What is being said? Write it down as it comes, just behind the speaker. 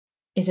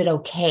is it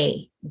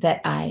okay that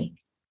I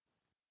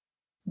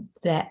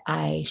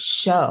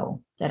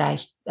show that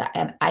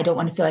I don't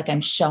want to feel like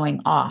I'm showing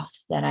off,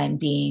 that I'm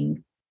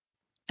being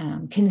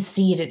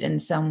conceited in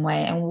some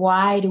way. And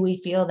why do we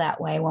feel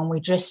that way when we're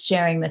just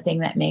sharing the thing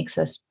that makes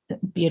us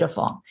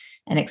beautiful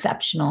and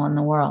exceptional in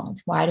the world?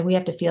 Why do we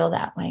have to feel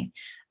that way?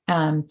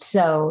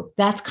 So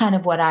that's kind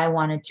of what I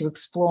wanted to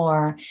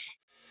explore.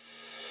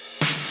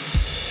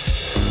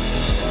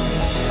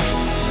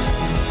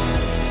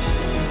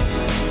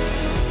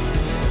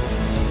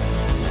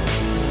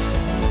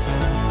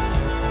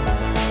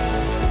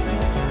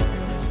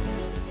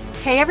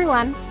 Hey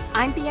everyone,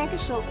 I'm Bianca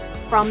Schultz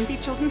from the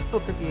Children's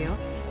Book Review,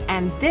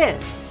 and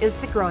this is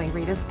the Growing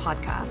Readers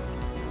Podcast.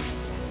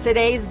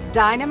 Today's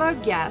dynamo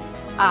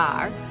guests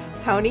are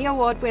Tony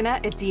Award winner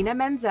Idina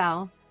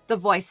Menzel, the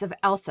voice of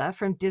Elsa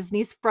from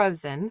Disney's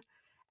Frozen,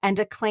 and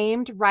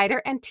acclaimed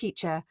writer and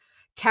teacher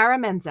Cara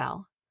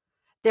Menzel.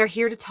 They're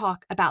here to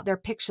talk about their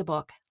picture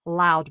book,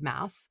 Loud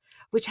Mouse,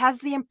 which has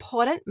the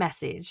important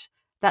message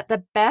that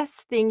the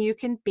best thing you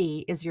can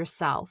be is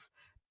yourself,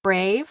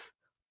 brave,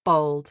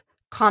 bold,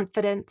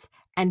 confident,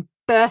 and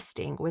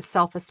bursting with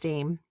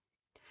self-esteem.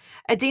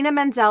 Idina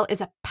Menzel is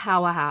a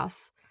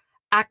powerhouse.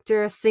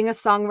 Actor,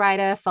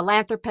 singer-songwriter,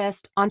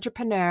 philanthropist,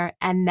 entrepreneur,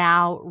 and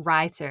now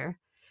writer.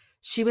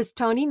 She was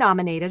Tony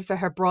nominated for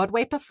her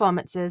Broadway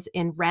performances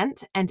in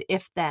Rent and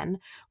If Then,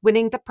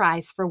 winning the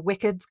prize for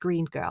Wicked's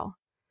Green Girl.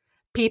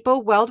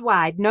 People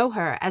worldwide know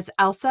her as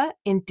Elsa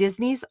in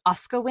Disney's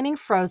Oscar-winning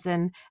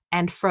Frozen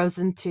and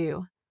Frozen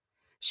 2.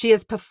 She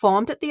has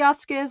performed at the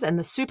Oscars and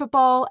the Super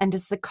Bowl and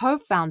is the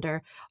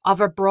co-founder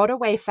of a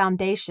Broadway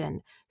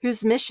foundation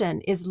whose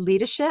mission is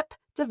leadership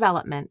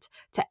development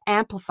to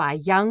amplify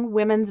young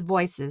women's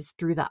voices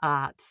through the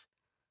arts.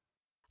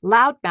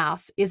 Loud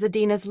Mouse is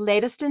Idina's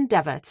latest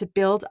endeavor to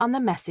build on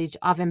the message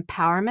of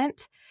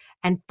empowerment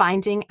and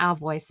finding our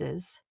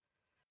voices.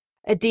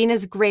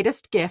 Idina's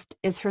greatest gift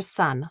is her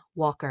son,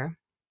 Walker.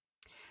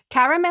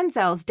 Cara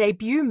Menzel's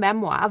debut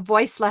memoir,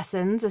 Voice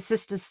Lessons, A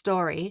Sister's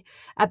Story,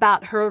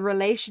 about her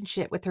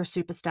relationship with her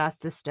superstar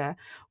sister,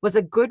 was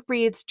a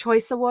Goodreads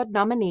Choice Award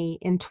nominee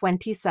in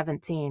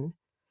 2017.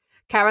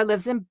 Cara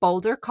lives in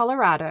Boulder,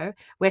 Colorado,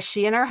 where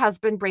she and her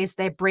husband raised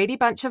their Brady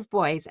Bunch of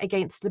boys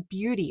against the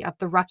beauty of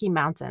the Rocky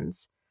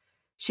Mountains.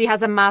 She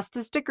has a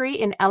master's degree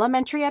in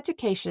elementary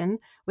education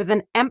with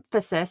an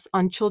emphasis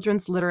on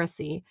children's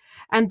literacy.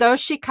 And though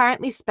she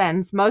currently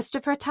spends most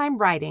of her time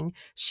writing,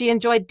 she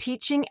enjoyed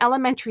teaching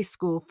elementary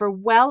school for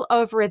well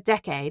over a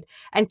decade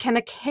and can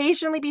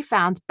occasionally be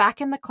found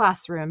back in the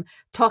classroom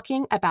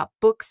talking about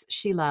books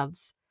she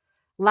loves.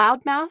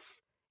 Loud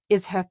Mouse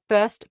is her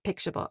first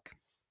picture book.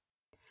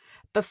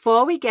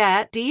 Before we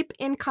get deep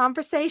in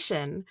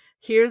conversation,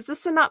 here's the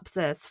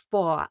synopsis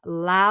for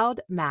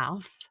Loud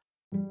Mouse.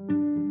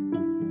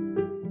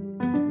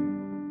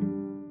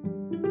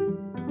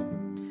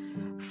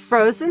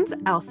 Frozen's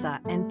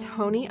Elsa and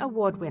Tony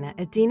Award winner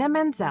Idina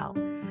Menzel,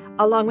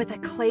 along with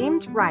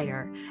acclaimed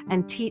writer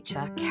and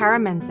teacher Cara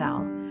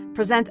Menzel,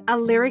 present a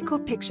lyrical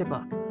picture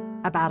book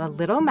about a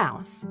little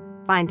mouse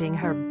finding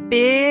her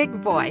big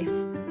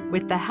voice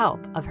with the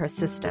help of her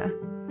sister.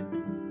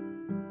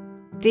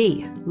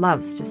 Dee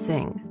loves to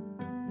sing.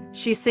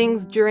 She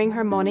sings during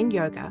her morning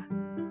yoga.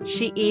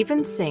 She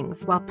even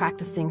sings while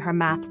practicing her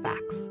math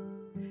facts.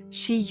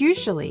 She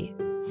usually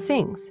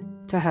sings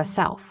to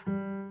herself.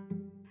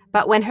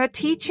 But when her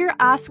teacher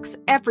asks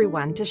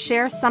everyone to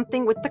share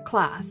something with the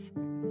class,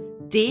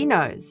 Dee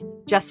knows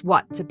just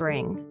what to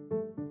bring.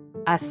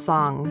 A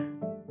song.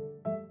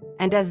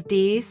 And as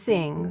Dee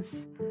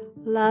sings,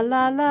 la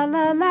la la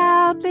la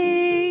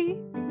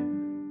loudly,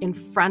 in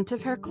front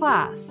of her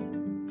class,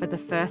 for the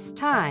first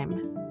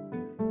time,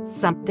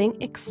 something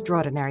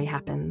extraordinary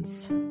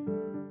happens.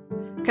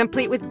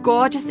 Complete with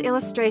gorgeous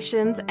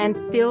illustrations and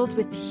filled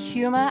with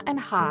humor and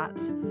heart,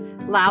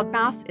 Loud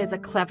Mouse is a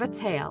clever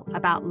tale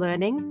about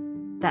learning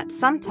that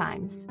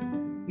sometimes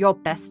your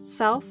best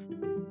self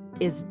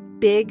is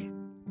big,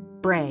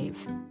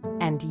 brave,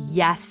 and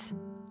yes,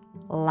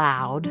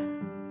 loud.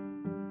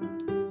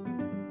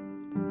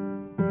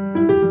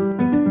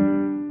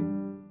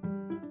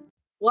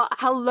 Well,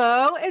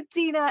 hello,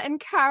 Idina and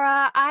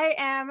Cara. I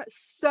am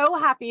so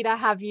happy to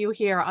have you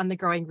here on the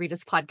Growing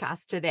Readers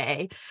Podcast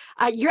today.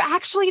 You're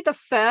actually the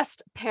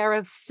first pair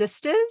of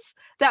sisters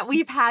that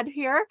we've had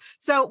here,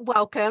 so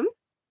welcome.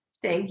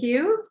 Thank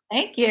you.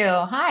 Thank you.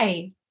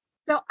 Hi.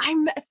 So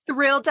I'm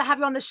thrilled to have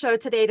you on the show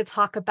today to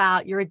talk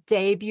about your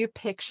debut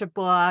picture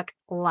book,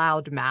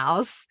 Loud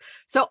Mouse.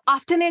 So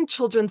often in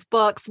children's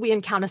books, we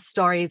encounter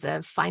stories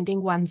of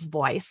finding one's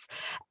voice.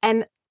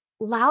 And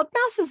Loud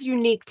Mouse is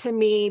unique to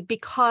me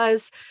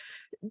because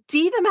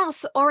Dee the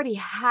mouse already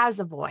has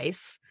a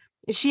voice,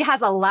 She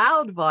has a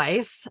loud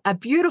voice, a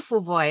beautiful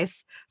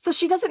voice. So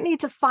she doesn't need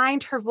to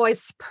find her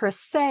voice per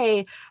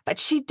se, but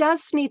she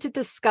does need to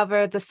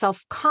discover the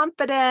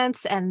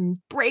self-confidence and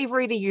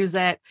bravery to use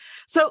it.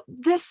 So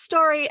this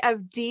story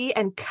of Dee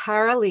and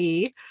Cara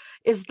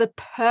is the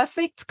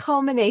perfect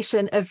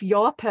culmination of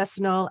your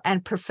personal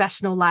and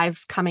professional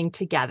lives coming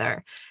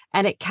together.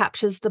 And it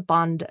captures the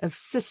bond of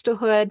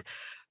sisterhood.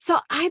 So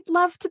I'd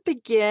love to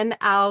begin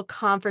our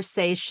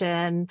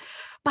conversation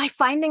by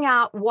finding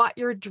out what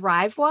your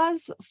drive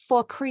was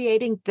for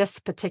creating this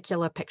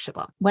particular picture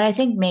book. What I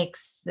think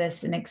makes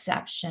this an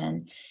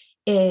exception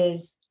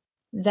is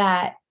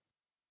that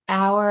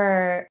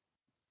our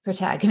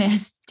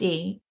protagonist,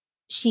 Dee,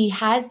 she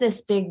has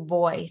this big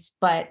voice,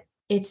 but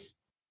it's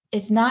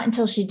not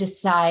until she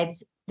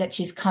decides that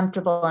she's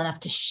comfortable enough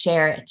to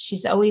share it.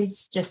 She's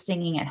always just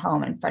singing at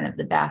home in front of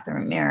the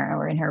bathroom mirror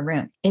or in her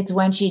room. It's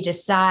when she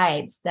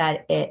decides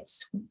that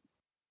it's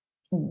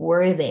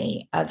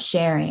worthy of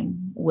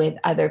sharing with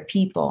other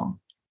people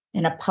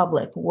in a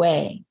public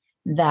way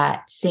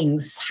that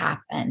things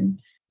happen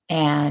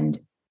and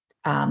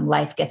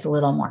life gets a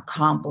little more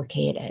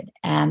complicated,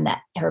 and that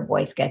her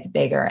voice gets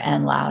bigger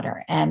and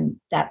louder. And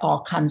that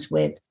all comes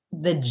with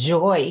the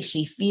joy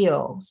she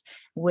feels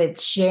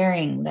with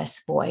sharing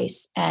this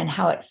voice, and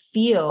how it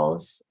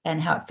feels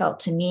and how it felt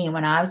to me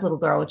when I was a little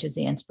girl, which is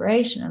the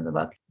inspiration of the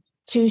book,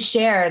 to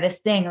share this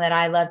thing that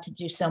I love to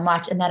do so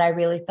much and that I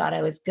really thought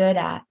I was good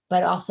at,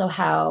 but also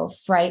how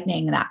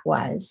frightening that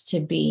was to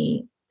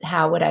be.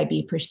 How would I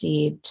be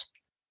perceived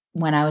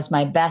when I was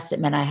my best? It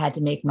meant I had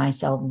to make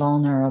myself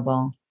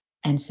vulnerable.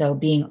 And so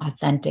being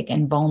authentic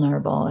and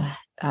vulnerable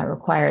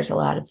requires a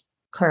lot of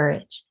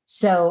courage.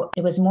 So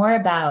it was more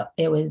about,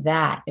 it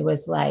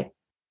was like,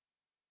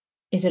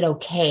 is it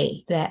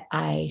okay that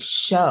I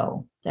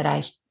show that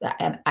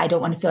I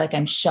don't want to feel like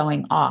I'm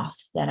showing off,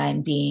 that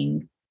I'm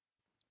being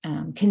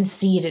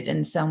conceited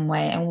in some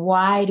way? And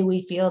why do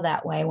we feel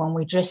that way when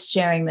we're just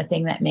sharing the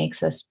thing that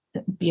makes us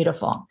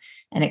beautiful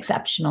and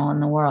exceptional in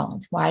the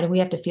world? Why do we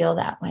have to feel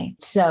that way?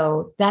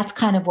 So that's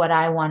kind of what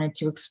I wanted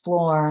to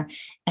explore.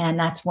 And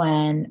that's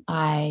when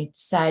I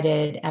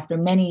decided, after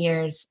many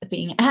years of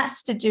being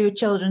asked to do a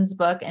children's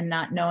book and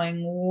not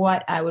knowing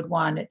what I would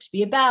want it to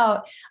be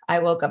about, I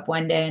woke up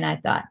one day and I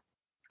thought,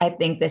 I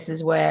think this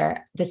is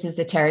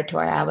the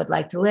territory I would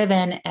like to live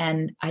in.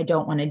 And I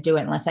don't want to do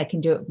it unless I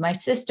can do it with my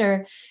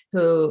sister,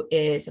 who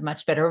is a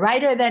much better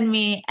writer than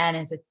me and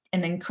is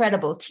an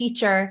incredible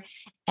teacher,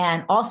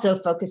 and also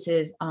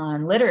focuses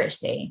on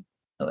literacy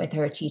with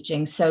her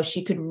teaching. So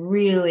she could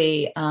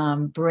really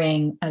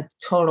bring a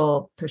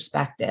total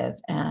perspective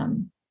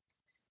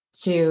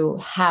to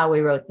how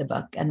we wrote the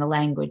book and the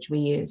language we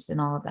used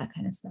and all of that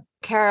kind of stuff.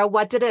 Cara,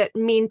 what did it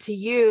mean to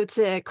you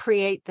to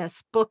create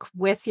this book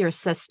with your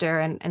sister,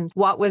 and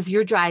what was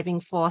your driving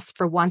force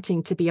for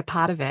wanting to be a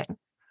part of it?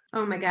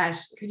 Oh my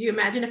gosh. Could you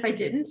imagine if I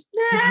didn't?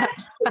 I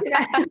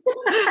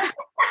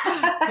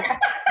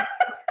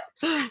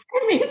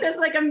mean, there's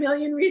like a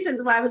million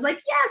reasons why I was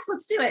like, yes,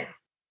 let's do it.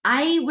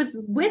 I was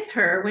with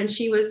her when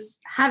she was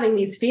having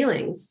these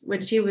feelings, when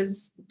she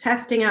was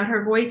testing out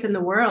her voice in the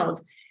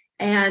world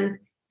and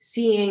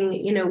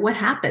seeing, what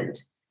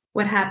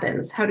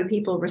happens, how do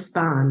people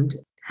respond?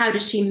 How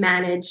does she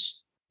manage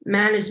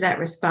that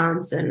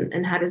response,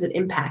 and how does it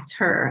impact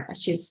her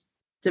as she's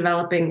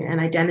developing an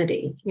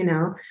identity,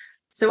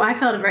 So I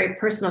felt a very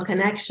personal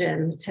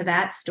connection to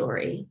that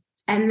story.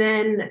 And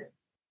then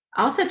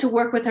also to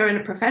work with her in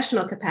a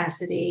professional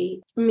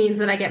capacity means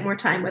that I get more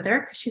time with her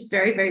because she's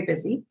very, very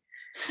busy.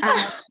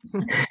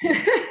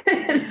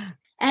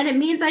 And it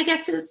means I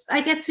get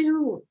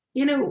to,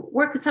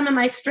 work with some of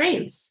my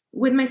strengths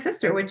with my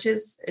sister, which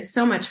is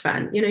so much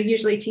fun.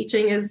 Usually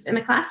teaching is in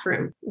a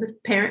classroom with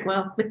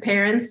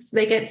parents,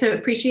 they get to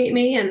appreciate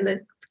me and the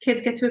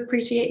kids get to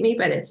appreciate me,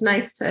 but it's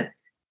nice to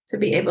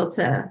be able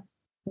to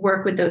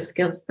work with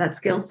that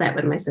skill set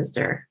with my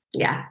sister.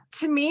 Yeah.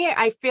 To me,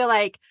 I feel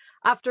like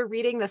after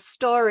reading the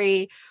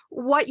story,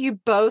 what you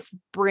both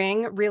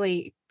bring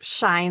really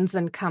shines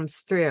and comes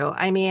through.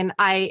 I mean,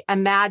 I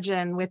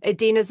imagine with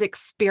Idina's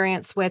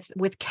experience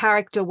with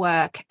character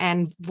work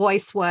and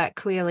voice work,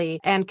 clearly,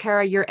 and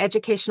Cara, your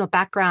educational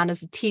background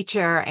as a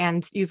teacher,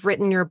 and you've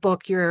written your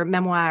book, your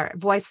memoir,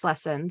 Voice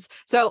Lessons.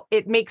 So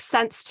it makes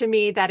sense to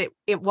me that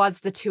it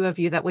was the two of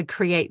you that would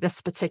create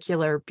this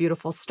particular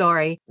beautiful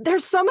story.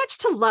 There's so much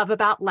to love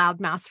about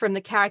Loudmouth, from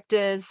the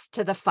characters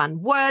to the fun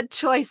word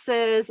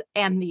choices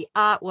and the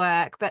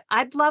artwork, but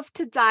I'd love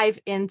to dive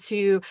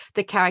into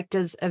the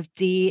characters of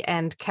Dee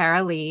and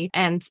Cara.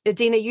 And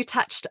Idina, you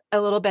touched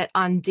a little bit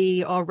on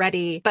Dee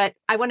already, but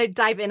I want to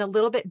dive in a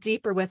little bit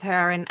deeper with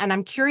her. And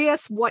I'm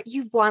curious what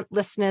you want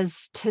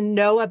listeners to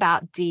know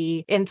about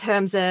Dee in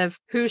terms of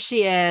who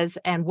she is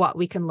and what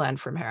we can learn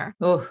from her.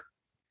 Oh,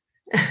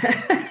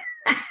 I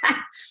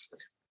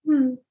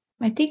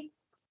think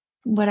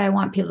what I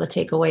want people to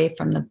take away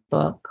from the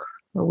book,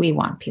 or we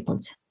want people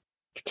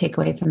to take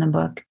away from the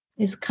book,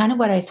 is kind of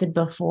what I said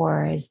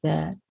before, is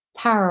the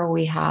power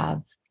we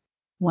have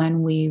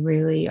when we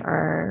really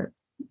are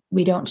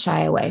we don't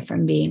shy away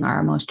from being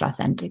our most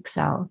authentic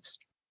selves.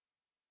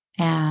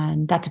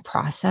 And that's a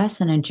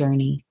process and a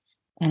journey.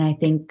 And I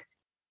think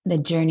the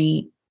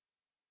journey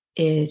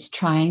is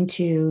trying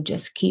to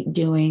just keep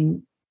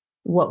doing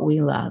what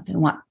we love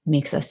and what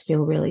makes us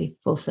feel really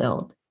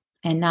fulfilled.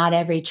 And not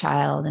every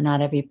child and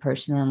not every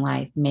person in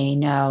life may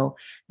know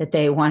that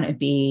they want to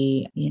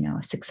be,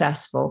 a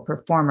successful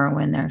performer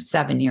when they're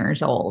 7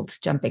 years old,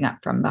 jumping up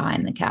from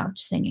behind the couch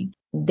singing.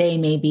 They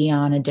may be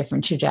on a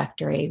different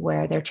trajectory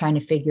where they're trying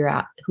to figure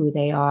out who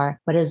they are.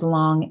 But as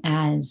long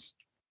as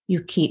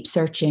you keep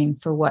searching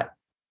for what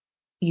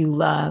you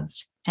love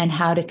and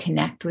how to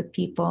connect with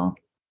people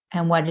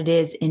and what it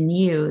is in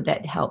you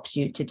that helps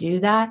you to do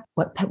that,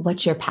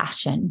 what's your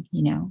passion,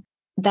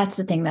 That's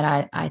the thing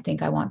that I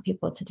think I want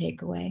people to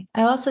take away.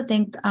 I also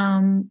think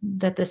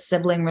that the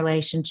sibling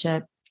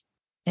relationship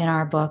in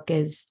our book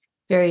is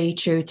very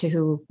true to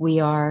who we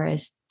are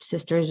as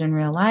sisters in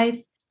real life.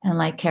 And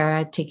like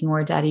Cara, taking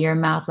words out of your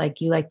mouth,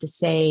 like you like to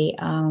say,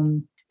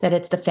 that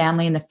it's the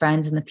family and the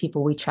friends and the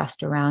people we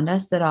trust around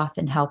us that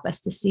often help us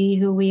to see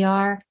who we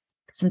are.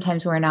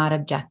 Sometimes we're not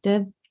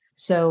objective.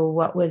 So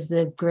what was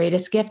the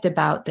greatest gift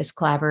about this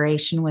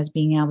collaboration was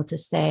being able to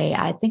say,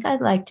 I think I'd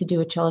like to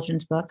do a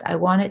children's book. I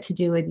want it to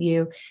do with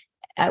you.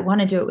 I want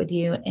to do it with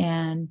you.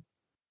 And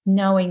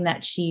knowing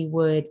that she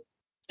would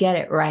get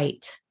it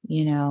right,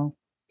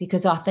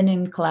 because often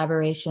in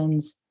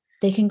collaborations,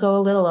 they can go a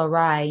little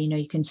awry.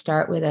 You can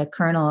start with a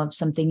kernel of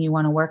something you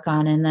want to work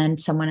on, and then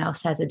someone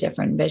else has a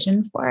different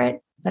vision for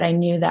it. But I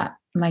knew that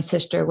my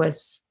sister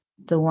was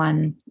the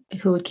one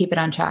who would keep it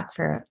on track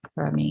for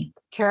me.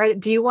 Cara,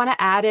 do you want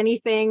to add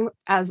anything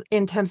as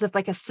in terms of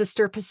like a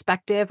sister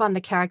perspective on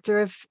the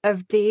character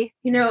of Dee?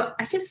 I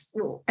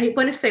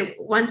want to say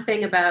one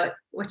thing about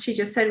what she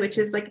just said, which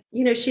is like,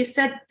 she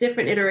said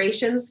different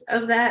iterations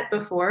of that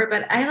before,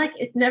 but I like,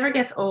 it never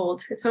gets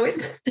old. It's always,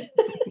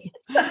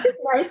 it's always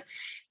nice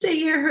to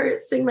hear her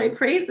sing my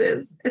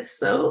praises. It's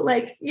so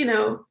like,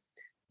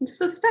 it's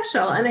so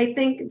special. And I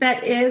think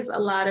that is a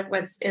lot of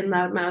what's in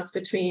Loudmouth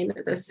between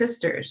those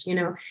sisters.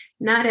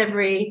 Not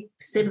every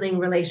sibling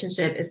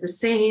relationship is the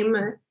same.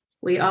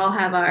 We all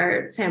have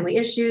our family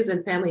issues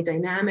and family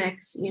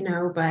dynamics,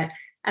 but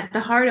at the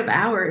heart of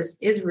ours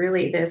is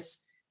really this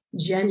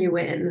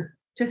genuine,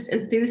 just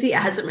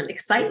enthusiasm and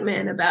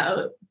excitement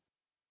about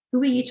who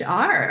we each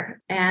are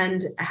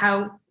and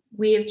how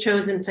we have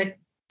chosen to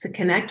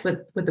connect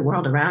with the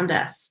world around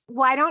us.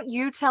 Why don't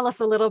you tell us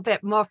a little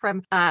bit more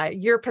from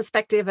your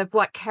perspective of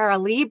what Cara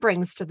Lee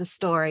brings to the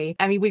story?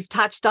 I mean, we've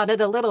touched on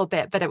it a little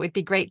bit, but it would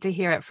be great to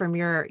hear it from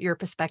your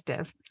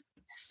perspective.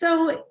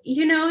 So,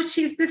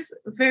 she's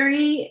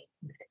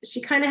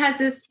she kind of has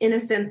this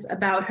innocence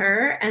about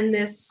her and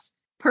this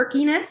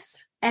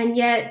perkiness, and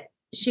yet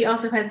she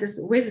also has this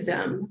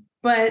wisdom,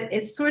 but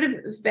it's sort of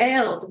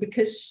veiled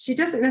because she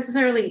doesn't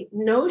necessarily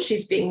know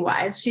she's being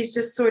wise. She's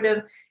just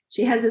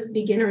she has this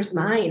beginner's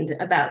mind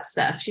about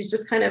stuff. She's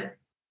just kind of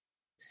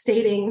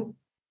stating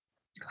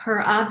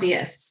her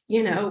obvious,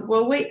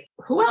 well, wait,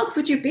 who else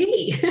would you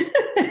be?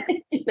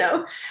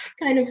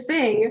 Kind of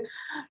thing.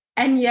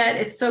 And yet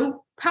it's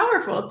so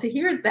powerful to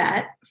hear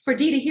that, for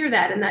Dee to hear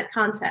that in that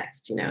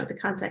context, the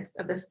context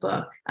of this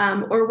book.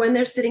 Or when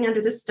they're sitting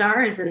under the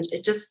stars and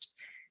it just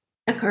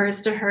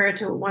occurs to her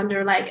to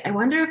wonder, like, I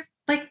wonder if,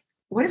 like,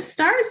 what if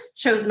stars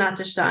chose not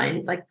to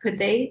shine? Like, could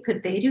they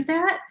do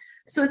that?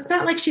 So it's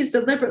not like she's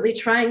deliberately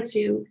trying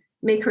to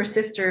make her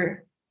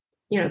sister,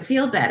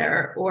 feel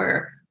better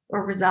or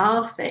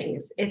resolve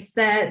things. It's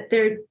that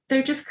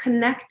they're just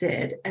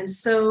connected. And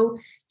so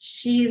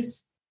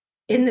she's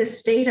in this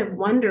state of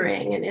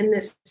wondering and in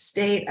this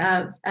state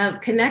of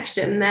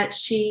connection that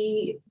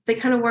they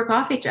kind of work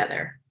off each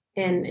other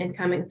in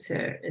coming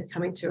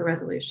to a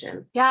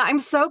resolution. Yeah, I'm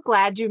so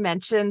glad you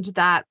mentioned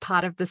that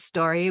part of the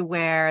story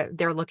where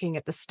they're looking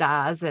at the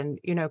stars and,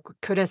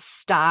 could a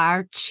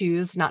star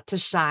choose not to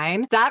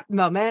shine? That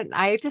moment,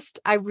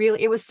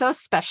 it was so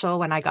special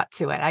when I got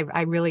to it.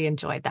 I really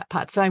enjoyed that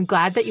part. So I'm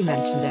glad that you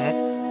mentioned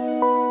it.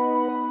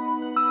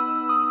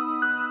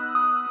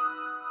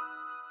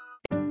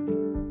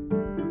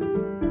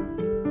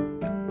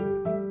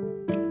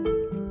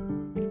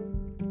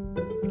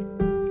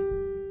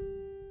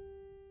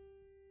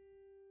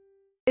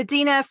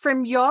 Idina,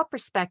 from your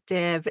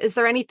perspective, is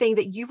there anything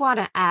that you want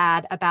to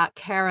add about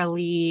Cara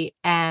Lee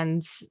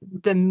and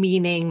the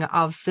meaning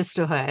of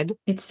sisterhood?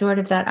 It's sort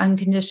of that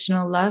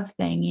unconditional love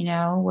thing,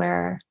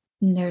 where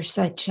there's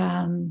such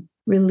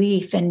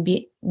relief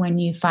when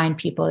you find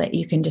people that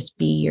you can just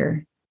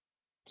be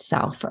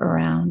yourself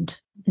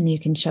around, and you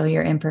can show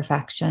your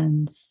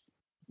imperfections.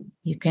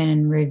 You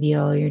can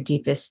reveal your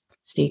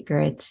deepest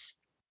secrets.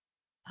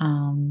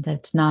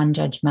 That's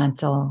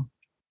non-judgmental.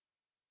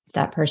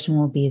 That person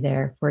will be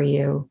there for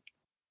you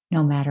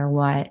no matter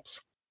what.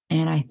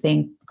 And I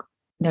think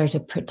there's a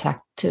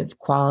protective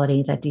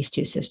quality that these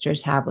two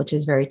sisters have, which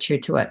is very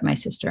true to what my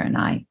sister and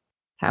I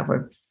have.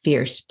 We're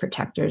fierce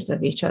protectors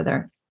of each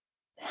other.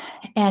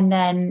 And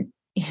then,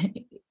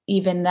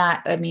 even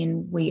that, I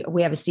mean, we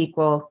have a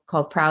sequel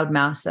called Proud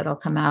Mouse that'll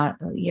come out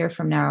a year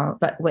from now,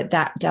 but what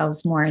that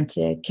delves more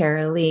into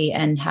Cara Lee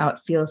and how it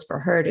feels for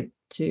her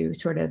to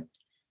sort of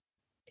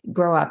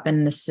grow up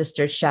in the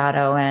sister's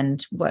shadow,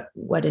 and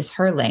what is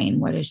her lane?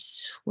 What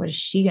is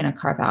she going to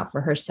carve out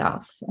for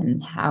herself,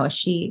 and how is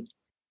she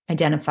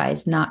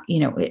identifies not,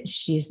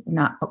 she's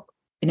not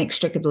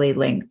inextricably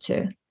linked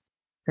to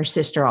her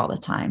sister all the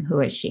time.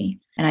 Who is she?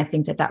 And I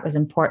think that was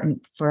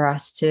important for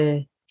us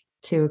to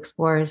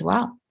explore as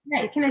well.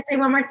 Right. Can I say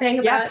one more thing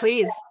about Yeah,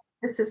 please.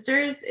 The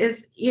sisters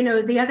is,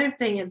 the other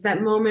thing is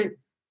that moment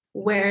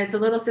where the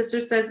little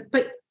sister says,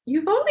 but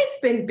you've always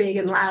been big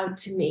and loud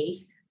to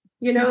me.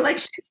 Like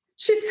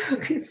she's so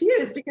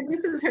confused because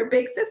this is her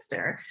big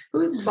sister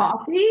who's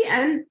bossy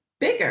and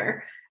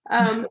bigger.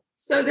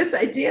 So this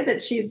idea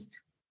that she's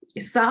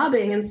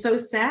sobbing and so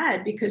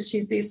sad because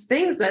she's these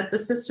things that the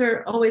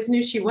sister always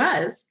knew she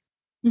was,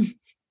 like,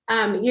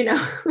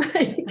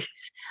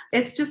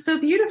 it's just so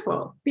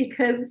beautiful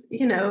because,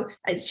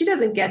 she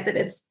doesn't get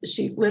that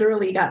she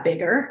literally got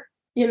bigger,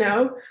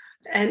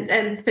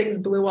 and things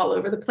blew all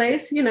over the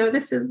place.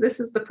 This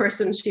is the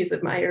person she's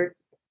admired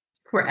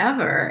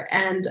forever.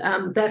 And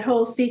that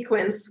whole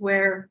sequence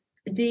where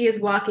Dee is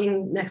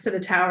walking next to the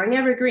towering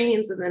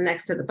evergreens and then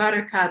next to the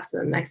buttercups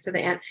and next to the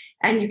ant,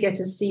 and you get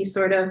to see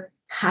sort of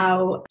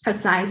how a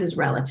size is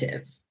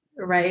relative,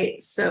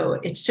 right? So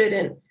it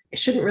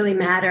shouldn't really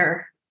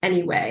matter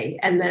anyway.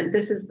 And then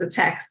this is the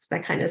text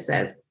that kind of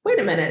says, wait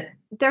a minute.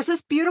 There's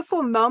this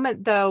beautiful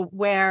moment, though,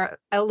 where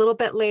a little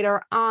bit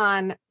later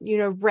on,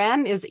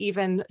 Ren is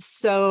even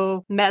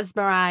so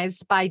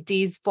mesmerized by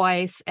Dee's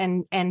voice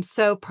and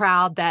so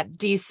proud that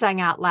Dee sang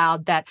out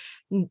loud that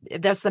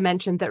there's the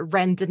mention that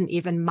Ren didn't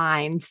even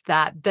mind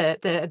that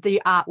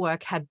the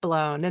artwork had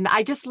blown. And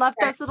I just love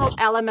those little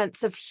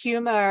elements of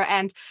humor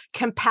and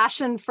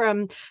compassion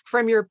from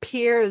your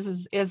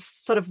peers is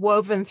sort of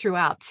woven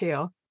throughout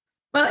too.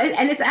 Well,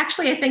 and it's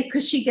actually, I think,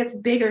 because she gets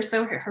bigger,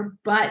 so her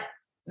butt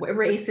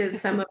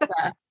erases some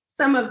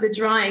of the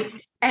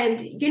drawing.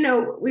 And,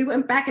 we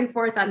went back and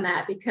forth on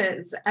that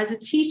because as a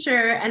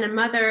teacher and a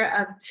mother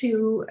of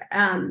two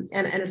and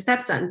a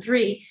stepson,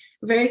 3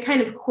 very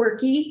kind of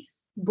quirky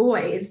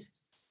boys,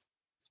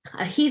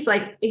 he's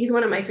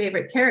one of my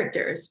favorite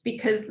characters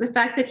because the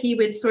fact that he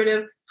would sort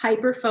of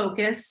hyper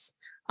focus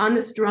on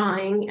this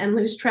drawing and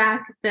lose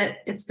track that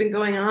it's been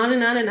going on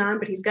and on and on,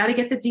 but he's got to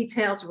get the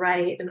details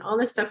right and all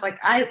this stuff. Like,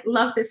 I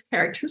love this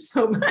character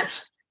so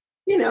much,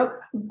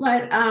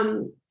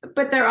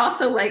 but they're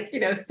also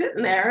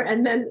sitting there.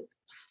 And then,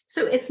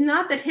 so it's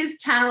not that his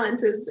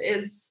talent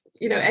is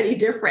any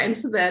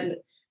different than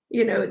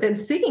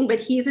singing, but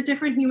he's a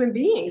different human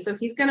being. So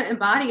he's going to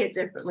embody it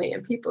differently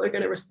and people are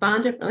going to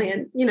respond differently.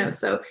 And,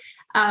 so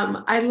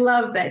I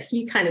love that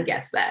he kind of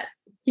gets that.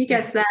 He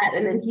gets that,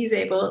 and then he's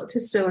able to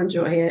still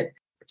enjoy it.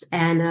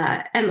 And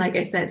like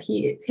I said,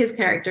 his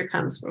character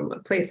comes from a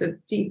place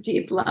of deep,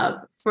 deep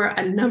love for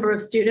a number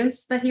of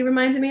students that he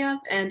reminded me of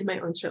and my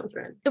own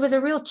children. It was a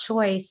real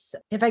choice.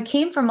 If I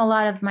came from a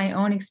lot of my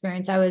own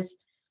experience, there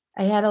were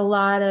a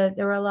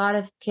lot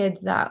of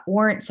kids that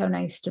weren't so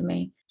nice to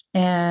me.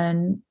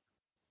 And,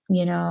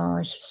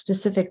 a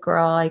specific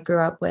girl I grew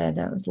up with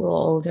that was a little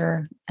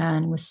older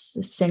and was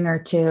a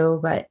singer too,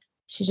 but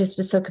she just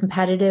was so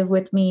competitive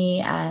with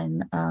me,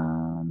 and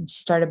she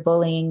started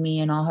bullying me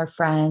and all her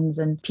friends,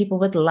 and people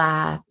would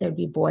laugh. There'd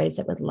be boys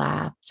that would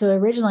laugh. So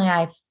originally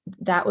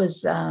that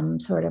was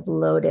sort of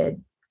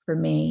loaded for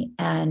me.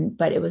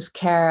 But it was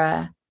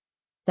Cara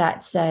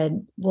that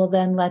said, well,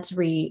 then let's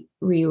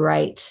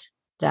rewrite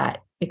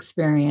that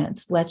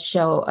experience. Let's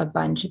show a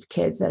bunch of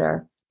kids that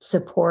are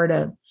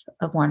supportive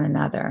of one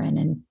another and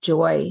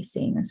enjoy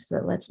seeing this.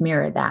 So let's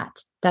mirror that.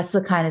 That's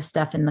the kind of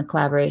stuff in the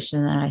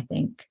collaboration that I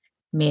think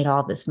made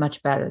all this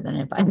much better than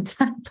if I'd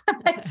done it by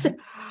myself.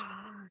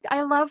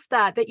 I love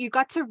that you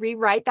got to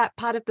rewrite that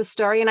part of the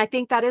story. And I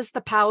think that is the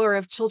power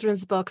of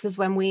children's books, is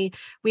when we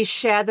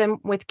share them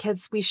with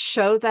kids, we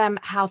show them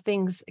how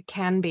things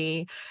can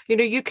be.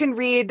 You can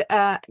read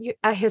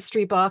a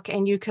history book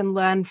and you can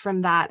learn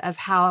from that of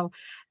how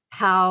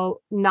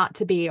not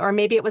to be, or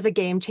maybe it was a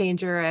game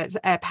changer, as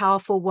a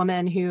powerful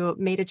woman who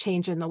made a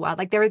change in the world.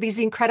 Like, there are these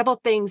incredible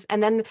things.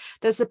 And then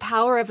there's the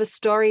power of a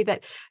story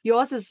that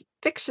yours is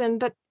fiction,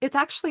 but it's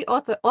actually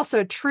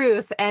also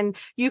truth. And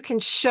you can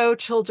show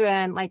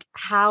children like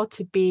how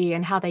to be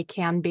and how they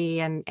can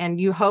be.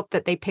 And you hope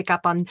that they pick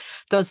up on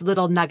those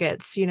little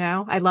nuggets,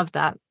 I love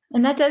that.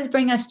 And that does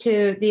bring us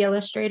to the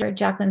illustrator,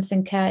 Jacqueline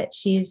Sinquette.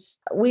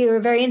 We were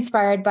very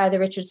inspired by the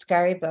Richard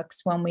Scarry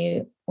books when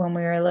we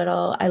were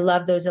little. I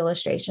love those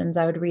illustrations.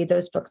 I would read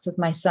those books with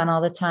my son all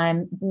the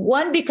time.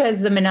 One,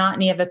 because the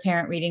monotony of a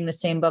parent reading the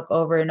same book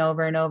over and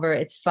over and over,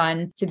 it's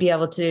fun to be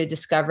able to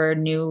discover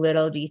new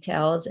little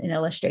details in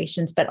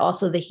illustrations, but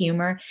also the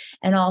humor,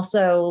 and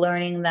also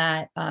learning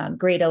that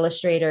great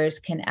illustrators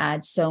can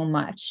add so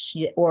much,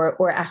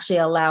 or actually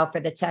allow for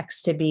the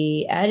text to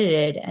be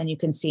edited and you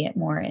can see it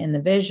more in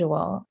the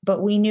visual.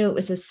 But we knew it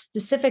was a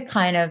specific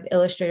kind of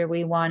illustrator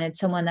we wanted,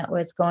 someone that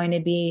was going to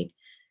be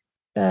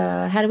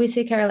how do we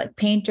say, Cara, like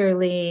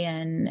painterly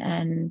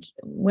and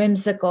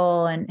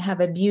whimsical and have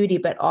a beauty,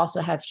 but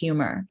also have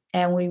humor.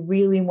 And we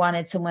really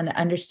wanted someone that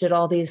understood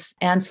all these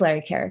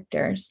ancillary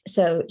characters.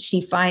 So she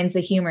finds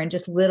the humor in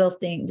just little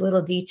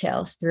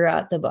details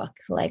throughout the book,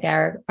 like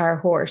our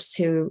horse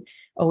who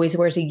always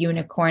wears a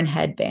unicorn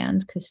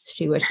headband because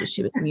she wishes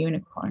she was a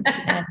unicorn.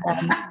 And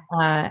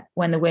then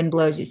when the wind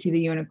blows, you see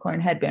the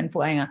unicorn headband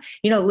flying on,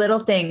 little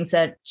things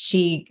that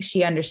she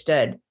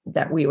understood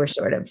that we were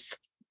sort of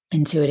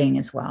intuiting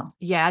as well.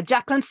 Yeah,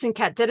 Jacqueline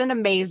Sinket did an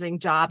amazing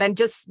job. And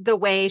just the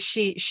way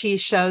she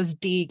shows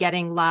Dee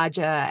getting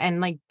larger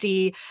and like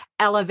Dee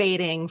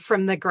elevating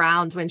from the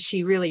ground when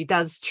she really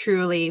does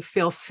truly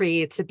feel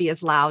free to be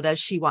as loud as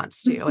she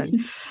wants to.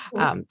 And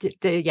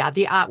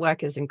the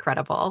artwork is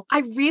incredible. I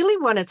really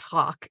want to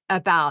talk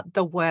about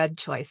the word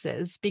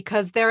choices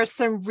because there are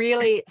some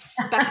really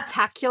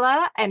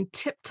spectacular and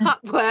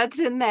tip-top words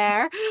in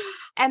there.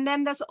 And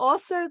then there's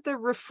also the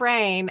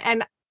refrain.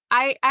 And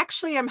I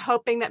actually am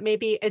hoping that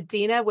maybe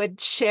Idina would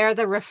share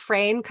the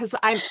refrain because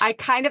I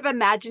kind of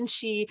imagine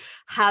she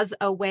has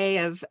a way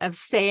of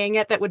saying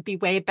it that would be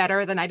way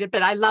better than I did.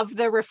 But I love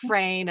the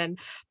refrain. And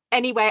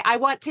anyway, I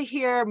want to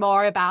hear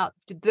more about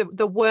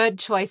the word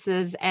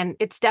choices. And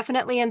it's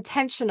definitely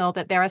intentional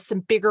that there are some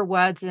bigger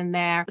words in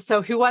there.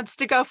 So who wants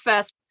to go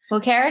first? Well,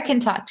 Cara can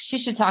talk. She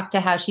should talk to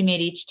how she made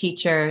each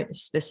teacher a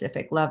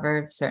specific lover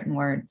of certain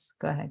words.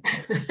 Go ahead.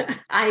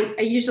 I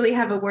usually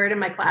have a word in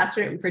my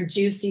classroom for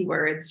juicy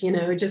words,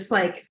 just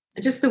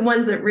the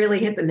ones that really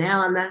hit the nail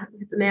on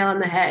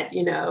the head,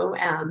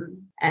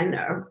 and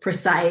are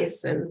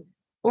precise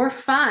or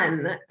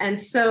fun. And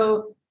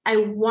so I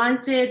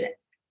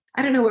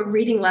don't know what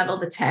reading level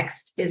the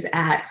text is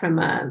at from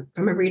a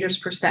reader's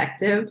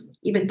perspective,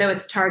 even though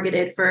it's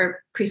targeted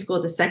for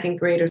preschool to second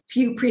graders.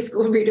 Few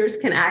preschool readers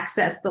can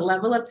access the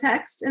level of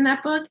text in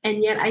that book.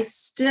 And yet I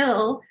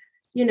still,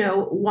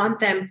 want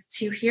them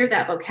to hear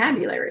that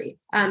vocabulary.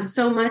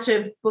 So much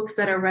of books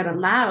that are read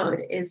aloud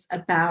is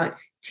about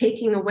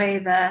taking away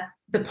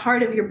the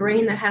part of your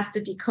brain that has to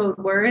decode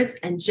words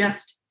and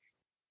just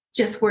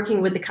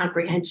working with the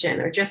comprehension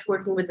or just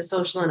working with the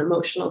social and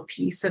emotional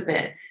piece of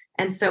it.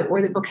 And so,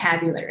 or the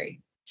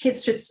vocabulary.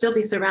 Kids should still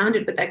be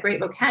surrounded with that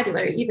great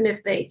vocabulary, even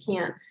if they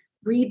can't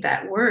read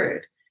that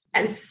word.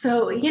 And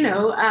so,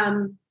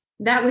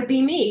 that would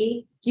be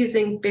me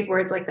using big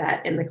words like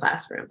that in the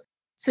classroom.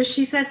 So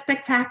she says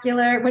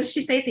spectacular. What does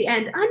she say at the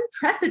end?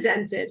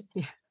 Unprecedented.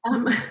 Yeah.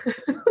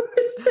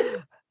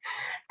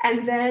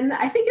 And then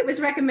I think it was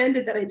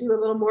recommended that I do a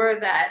little more of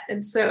that.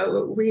 And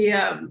so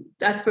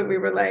that's when we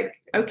were like,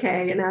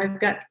 okay, and I've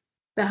got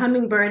the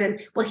hummingbird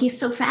and he's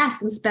so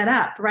fast and sped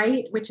up,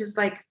 right? Which is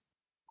like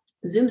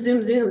zoom,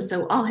 zoom, zoom.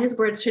 So all his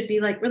words should be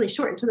like really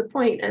short and to the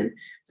point. And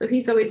so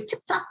he's always tip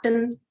top.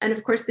 And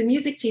of course, the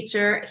music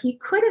teacher, he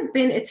could have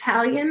been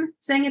Italian,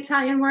 saying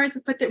Italian words,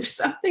 but there was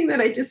something that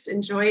I just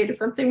enjoyed,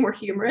 something more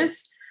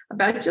humorous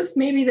about just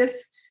maybe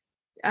this,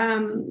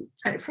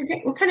 I forget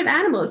what kind of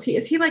animal is he?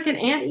 Is he like an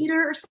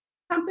anteater or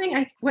something?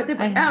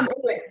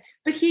 Anyway,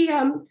 but he,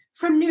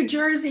 from New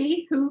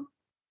Jersey, who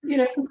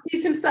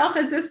sees himself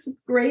as this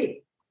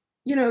great,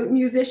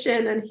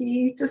 musician, and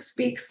he just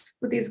speaks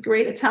with these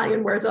great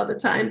Italian words all the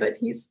time, but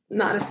he's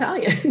not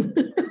Italian.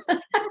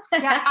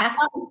 Yeah,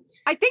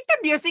 I think the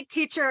music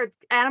teacher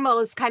animal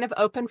is kind of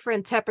open for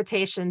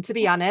interpretation, to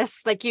be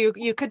honest. Like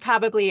you could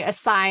probably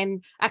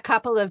assign a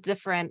couple of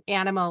different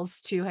animals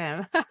to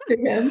him.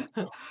 Yeah.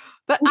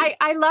 But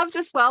I loved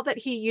as well that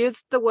he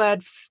used the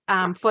word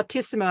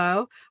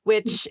fortissimo,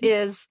 which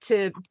is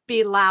to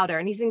be louder.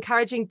 And he's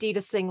encouraging Dee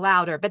to sing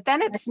louder. But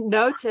then it's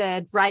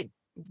noted right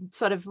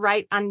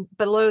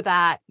below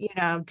that,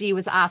 Dee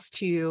was asked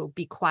to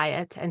be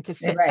quiet and to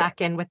fit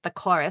back in with the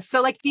chorus.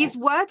 So like these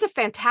words are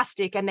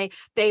fantastic and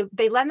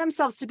they lend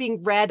themselves to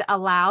being read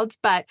aloud,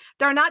 but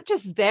they're not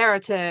just there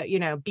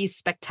to, be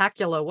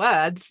spectacular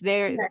words.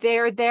 They're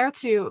there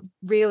to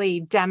really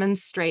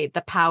demonstrate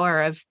the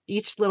power of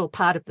each little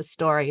part of the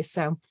story.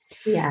 So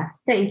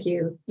yes, thank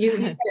you. You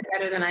said it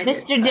better than I did.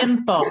 Mr.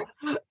 Dimple.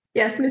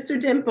 Yes, Mr.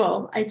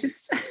 Dimple. I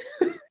just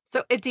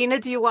So, Idina,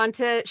 do you want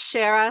to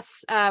share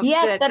us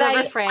the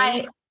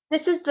refrain?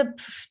 This is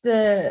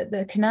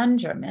the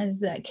conundrum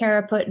is that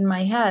Cara put in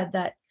my head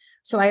that,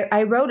 so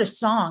I wrote a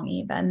song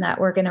even that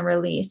we're going to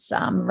release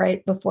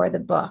right before the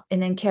book.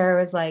 And then Cara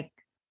was like,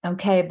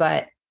 okay,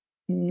 but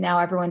now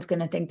everyone's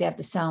going to think they have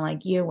to sound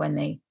like you when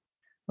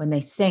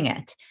they sing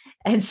it.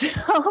 And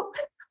so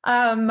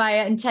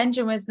my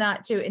intention was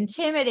not to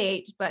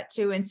intimidate, but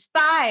to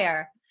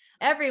inspire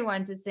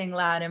everyone to sing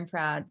loud and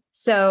proud.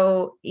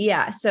 So,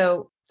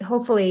 so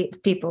hopefully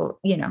people,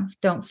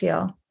 don't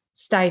feel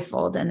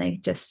stifled and they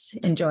just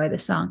enjoy the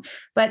song.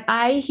 But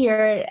I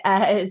hear it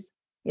as,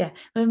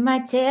 with my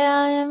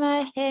tail in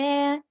my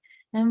hand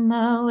and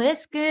my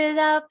whiskers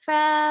out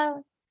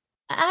proud,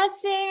 I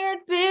sing it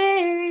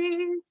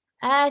big,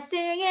 I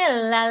sing it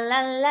la la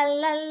la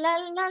la la la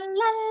la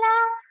la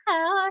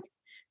la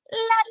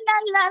la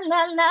la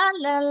la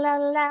la la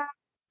la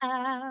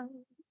la.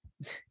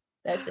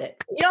 That's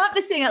it. You don't have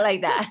to sing it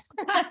like that.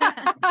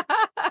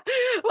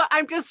 Well,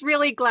 I'm just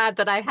really glad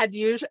that I had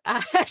you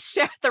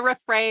share the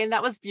refrain.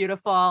 That was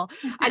beautiful.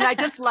 And I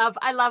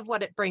love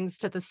what it brings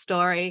to the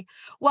story.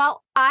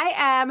 Well, I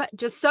am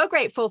just so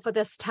grateful for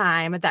this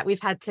time that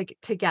we've had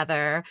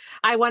together.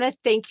 I want to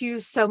thank you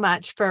so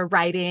much for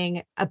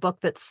writing a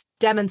book that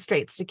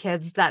demonstrates to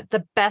kids that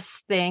the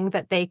best thing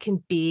that they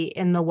can be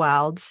in the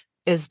world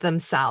is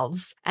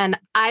themselves. And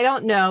I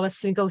don't know a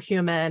single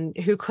human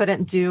who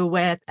couldn't do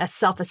with a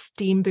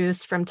self-esteem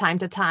boost from time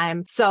to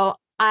time. So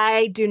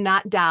I do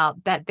not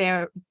doubt that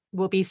there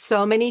will be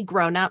so many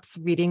grown-ups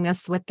reading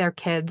this with their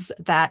kids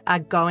that are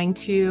going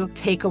to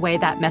take away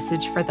that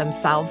message for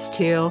themselves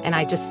too. And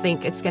I just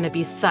think it's going to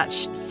be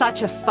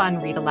such a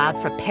fun read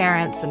aloud for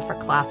parents and for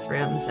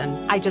classrooms.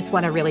 And I just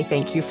want to really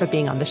thank you for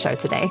being on the show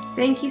today.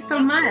 Thank you so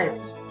much.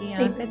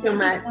 Thank you so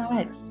much.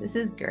 This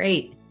is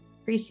great.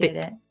 Appreciate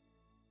it.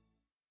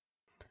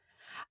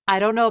 I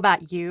don't know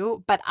about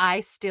you, but I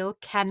still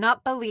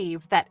cannot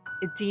believe that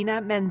Idina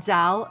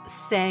Menzel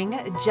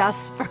sang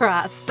just for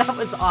us. That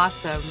was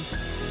awesome.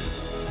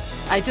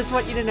 I just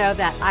want you to know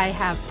that I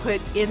have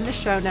put in the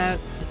show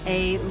notes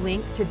a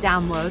link to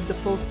download the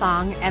full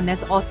song, and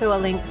there's also a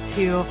link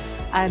to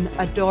an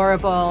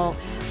adorable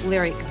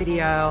lyric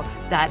video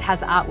that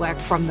has artwork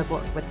from the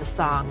book with the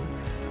song.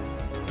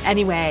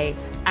 Anyway,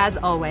 as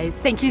always,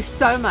 thank you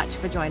so much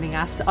for joining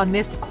us on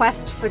this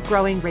quest for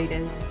growing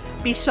readers.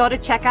 Be sure to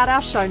check out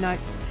our show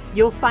notes.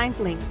 You'll find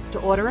links to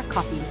order a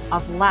copy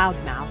of Loud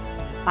Mouse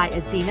by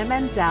Idina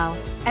Menzel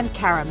and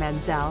Cara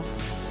Menzel.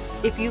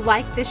 If you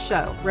like this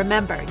show,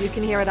 remember you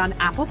can hear it on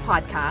Apple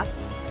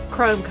Podcasts,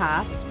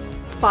 Chromecast,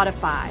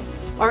 Spotify,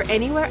 or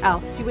anywhere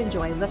else you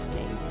enjoy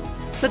listening.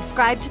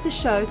 Subscribe to the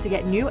show to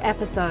get new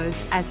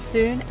episodes as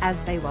soon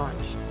as they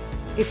launch.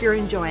 If you're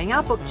enjoying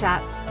our book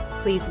chats,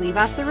 please leave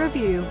us a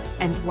review,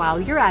 and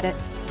while you're at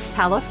it,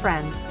 tell a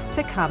friend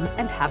to come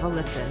and have a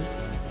listen.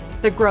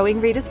 The Growing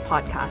Readers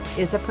podcast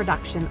is a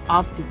production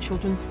of the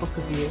Children's Book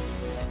Review.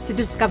 To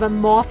discover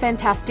more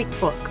fantastic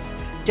books,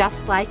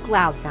 just like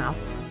Loud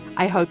Mouse,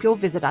 I hope you'll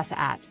visit us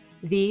at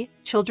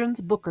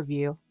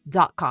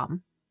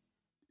thechildrensbookreview.com.